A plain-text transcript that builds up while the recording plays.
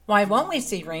Why won't we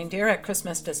see reindeer at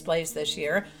Christmas displays this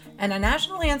year? And a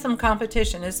National Anthem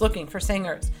competition is looking for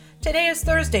singers. Today is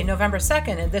Thursday, November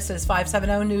 2nd, and this is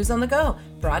 570 News on the Go,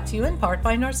 brought to you in part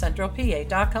by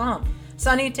NorthCentralPA.com.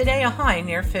 Sunny today, a high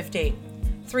near 50.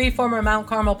 3 former Mount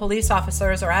Carmel police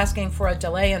officers are asking for a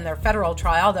delay in their federal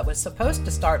trial that was supposed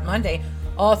to start Monday.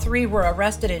 All 3 were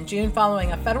arrested in June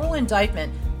following a federal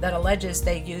indictment that alleges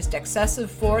they used excessive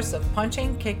force of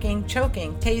punching, kicking,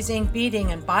 choking, tasing,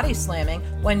 beating, and body slamming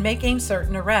when making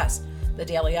certain arrests. The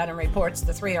Daily Item reports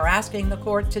the 3 are asking the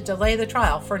court to delay the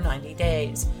trial for 90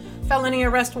 days. Felony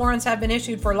arrest warrants have been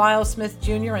issued for Lyle Smith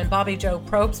Jr. and Bobby Joe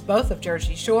Probst, both of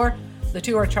Jersey Shore. The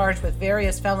 2 are charged with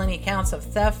various felony counts of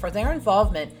theft for their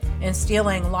involvement in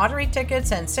stealing lottery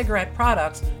tickets and cigarette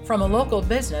products from a local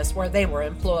business where they were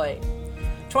employed.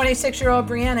 26-year-old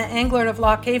Brianna Englert of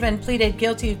Lock Haven pleaded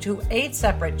guilty to 8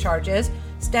 separate charges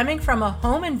stemming from a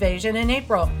home invasion in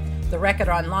April. The Record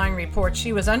Online reports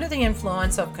she was under the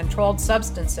influence of controlled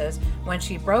substances when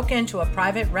she broke into a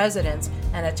private residence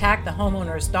and attacked the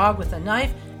homeowner's dog with a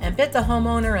knife and bit the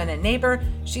homeowner and a neighbor.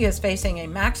 She is facing a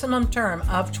maximum term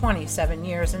of 27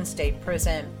 years in state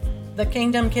prison. The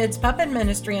Kingdom Kids Puppet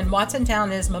Ministry in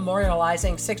Watsontown is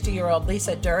memorializing 60-year-old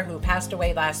Lisa Durr, who passed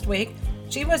away last week.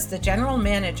 She was the general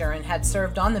manager and had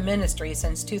served on the ministry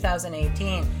since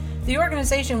 2018. The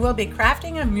organization will be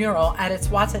crafting a mural at its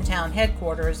Watsontown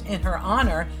headquarters in her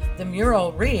honor. The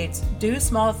mural reads, "Do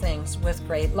small things with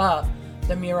great love."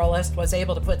 The muralist was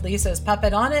able to put Lisa's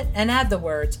puppet on it and add the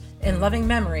words, "In loving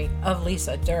memory of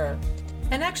Lisa Durr."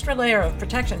 An extra layer of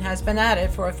protection has been added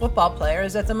for football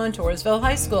players at the Montoursville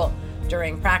High School.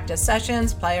 During practice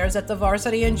sessions, players at the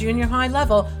varsity and junior high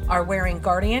level are wearing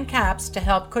Guardian caps to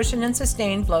help cushion and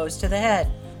sustain blows to the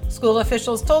head. School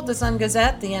officials told the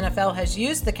Sun-Gazette the NFL has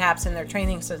used the caps in their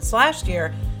training since last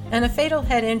year, and a fatal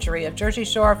head injury of Jersey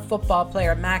Shore football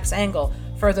player Max Engel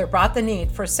further brought the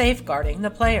need for safeguarding the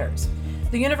players.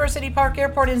 The University Park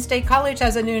Airport in State College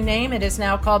has a new name. It is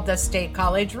now called the State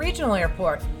College Regional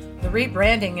Airport. The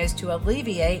rebranding is to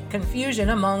alleviate confusion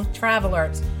among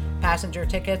travelers. Passenger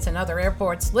tickets and other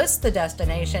airports list the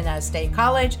destination as State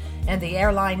College, and the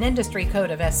airline industry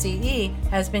code of SCE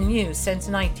has been used since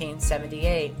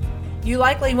 1978. You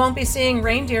likely won't be seeing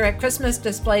reindeer at Christmas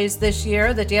displays this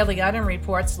year. The Daily Item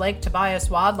reports Lake Tobias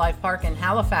Wildlife Park in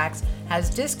Halifax has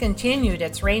discontinued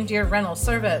its reindeer rental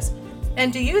service.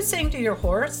 And do you sing to your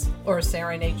horse or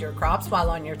serenade your crops while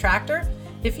on your tractor?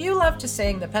 If you love to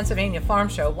sing, the Pennsylvania Farm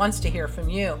Show wants to hear from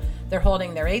you. They're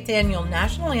holding their 8th annual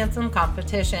National Anthem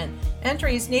competition.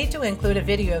 Entries need to include a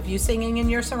video of you singing in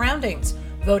your surroundings.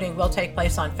 Voting will take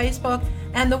place on Facebook,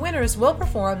 and the winners will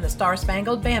perform the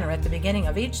Star-Spangled Banner at the beginning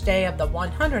of each day of the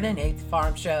 108th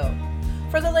Farm Show.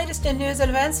 For the latest in news and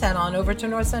events, head on over to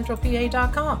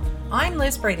NorthCentralPA.com. I'm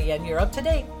Liz Brady, and you're up to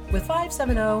date with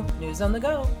 570 News on the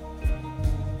Go.